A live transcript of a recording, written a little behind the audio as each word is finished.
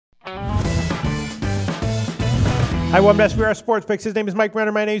Hi, welcome to SBR Sports Picks. His name is Mike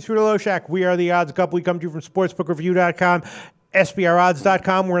Brenner. My name is Loshak. We are the Odds Couple. We come to you from sportsbookreview.com.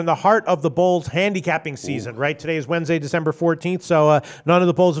 SBRodds.com. We're in the heart of the Bowls handicapping season, right? Today is Wednesday, December 14th, so none of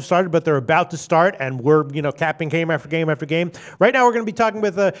the Bowls have started, but they're about to start, and we're, capping game after game after game. Right now, we're going to be talking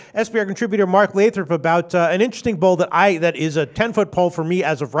with SBR contributor Mark Lathrop about an interesting bowl that is a 10-foot poll for me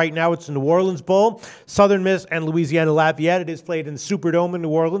as of right now. It's the New Orleans Bowl, Southern Miss and Louisiana-Lafayette. It is played in the Superdome in New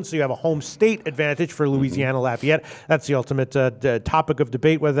Orleans, so you have a home state advantage for Louisiana-Lafayette. That's the ultimate topic of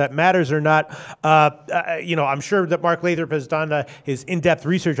debate, whether that matters or not. I'm sure that Mark Lathrop has done his in-depth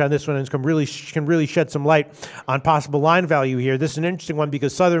research on this one and can really shed some light on possible line value here. This is an interesting one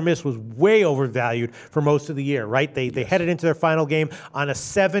because Southern Miss was way overvalued for most of the year, right? They headed into their final game on a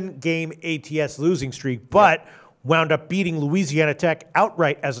 7-game ATS losing streak, but wound up beating Louisiana Tech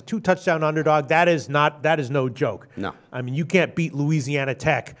outright as a 2-touchdown underdog. That is no joke. No. I mean, you can't beat Louisiana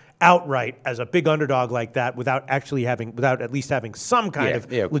Tech outright as a big underdog like that without at least having some kind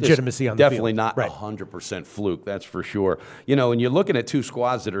of legitimacy on the field. Definitely not 100% fluke, that's for sure. And you're looking at two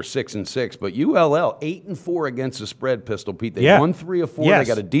squads that are 6-6, but ULL 8-4 against the spread, Pistol Pete. They won 3 of 4. Yes.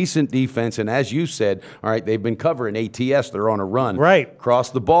 They got a decent defense, and as you said, all right, they've been covering ATS. They're on a run. Right.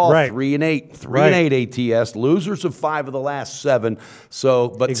 Cross the ball, 3-8, 3-8 ATS. Losers of 5 of the last 7. So,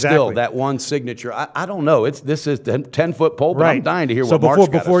 but still, that one signature. I don't know. This is a 10-foot pole, but I'm dying to hear what Mark's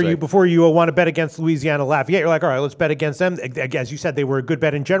got to say. Before you want to bet against Louisiana-Lafayette, you're like, all right, let's bet against them. As you said, they were a good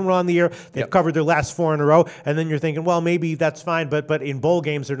bet in general on the year. They've covered their last 4 in a row, and then you're thinking, well, maybe that's fine, but in bowl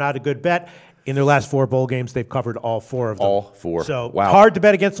games, they're not a good bet. In their last 4 bowl games, they've covered all 4 of them. All 4. So hard to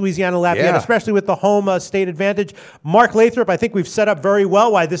bet against Louisiana-Lafayette, especially with the home state advantage. Mark Lathrop, I think we've set up very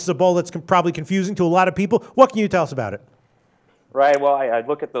well why this is a bowl that's probably confusing to a lot of people. What can you tell us about it? Right. Well, I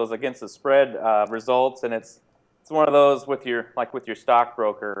look at those against the spread results, and it's one of those with your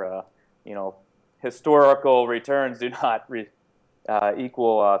stockbroker. Historical returns do not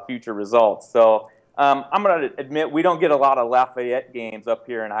equal future results. So I'm going to admit we don't get a lot of Lafayette games up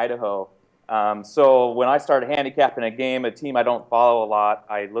here in Idaho. So when I start handicapping a team I don't follow a lot,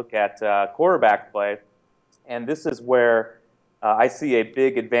 I look at quarterback play, and this is where I see a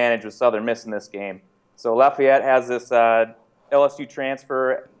big advantage with Southern Miss in this game. So Lafayette has this LSU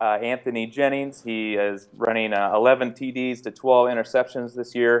transfer, Anthony Jennings. He is running 11 TDs to 12 interceptions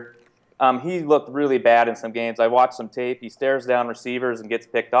this year. He looked really bad in some games. I watched some tape. He stares down receivers and gets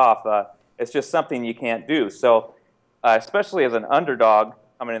picked off. It's just something you can't do. So especially as an underdog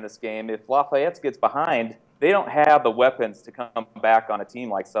coming in this game, if Lafayette gets behind, they don't have the weapons to come back on a team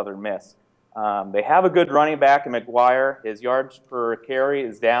like Southern Miss. They have a good running back in McGuire. His yards per carry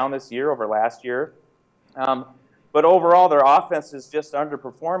is down this year over last year. But overall, their offense is just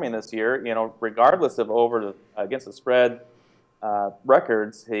underperforming this year, regardless of against the spread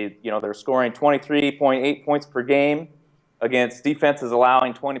records. They're scoring 23.8 points per game against defenses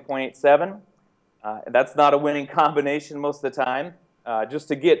allowing 20.87. That's not a winning combination most of the time. Just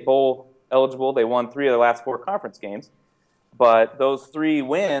to get bowl eligible, they won 3 of the last 4 conference games. But those 3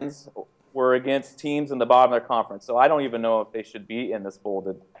 wins were against teams in the bottom of their conference. So I don't even know if they should be in this bowl,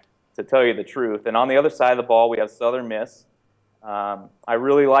 to tell you the truth. And on the other side of the ball, we have Southern Miss. I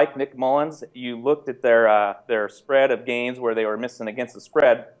really like Nick Mullins. You looked at their spread of games where they were missing against the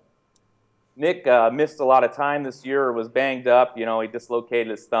spread. Nick missed a lot of time this year or was banged up. He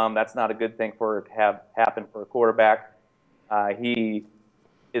dislocated his thumb. That's not a good thing for it to have happen for a quarterback. He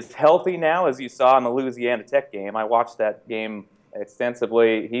is healthy now, as you saw in the Louisiana Tech game. I watched that game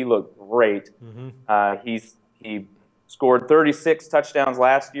extensively. He looked great. He scored 36 touchdowns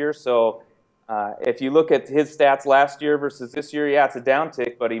last year, so if you look at his stats last year versus this year, it's a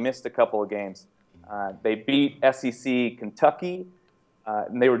downtick, but he missed a couple of games. They beat SEC Kentucky,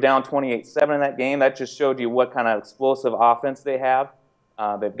 and they were down 28-7 in that game. That just showed you what kind of explosive offense they have.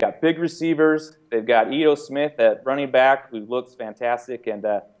 They've got big receivers. They've got Ito Smith at running back, who looks fantastic, and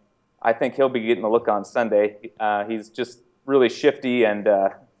I think he'll be getting a look on Sunday. He's just really shifty and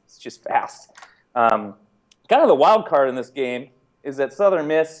it's just fast. Kind of the wild card in this game is that Southern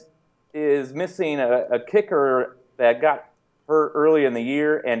Miss is missing a kicker that got hurt early in the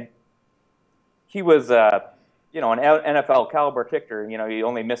year, and he was, an NFL caliber kicker. He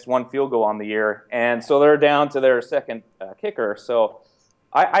only missed 1 field goal on the year, and so they're down to their second kicker. So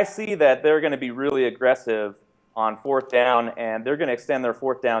I see that they're going to be really aggressive on 4th down, and they're going to extend their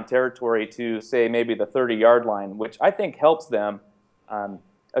 4th down territory to, say, maybe the 30-yard line, which I think helps them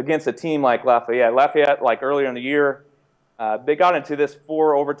against a team like Lafayette. Lafayette, like earlier in the year, they got into this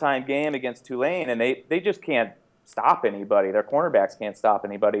 4 overtime game against Tulane, and they just can't stop anybody. Their cornerbacks can't stop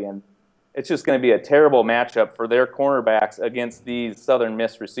anybody, and it's just going to be a terrible matchup for their cornerbacks against these Southern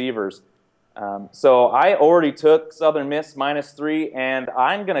Miss receivers. So I already took Southern Miss -3, and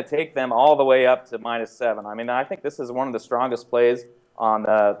I'm going to take them all the way up to -7. I mean, I think this is one of the strongest plays on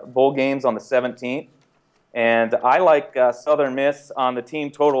the bowl games on the 17th. And I like Southern Miss on the team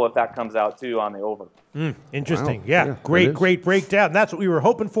total if that comes out, too, on the over. Interesting. Wow. Yeah, great breakdown. That's what we were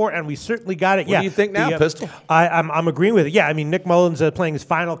hoping for, and we certainly got it. What do you think now, Pistol? I'm agreeing with it. Yeah, I mean, Nick Mullins playing his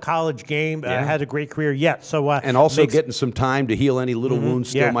final college game, had a great career yet. So and also getting some time to heal any little wounds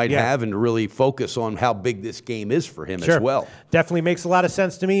still might have and to really focus on how big this game is for him as well. Definitely makes a lot of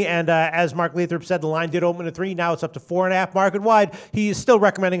sense to me. And as Mark Lathrop said, the line did open at 3. Now it's up to 4.5 market wide. He is still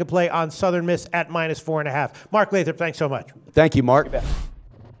recommending a play on Southern Miss at -4.5. Mark Lathrop, thanks so much. Thank you, Mark.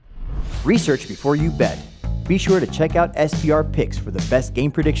 Research before you bet. Be sure to check out SPR Picks for the best game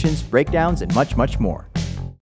predictions, breakdowns, and much, much more.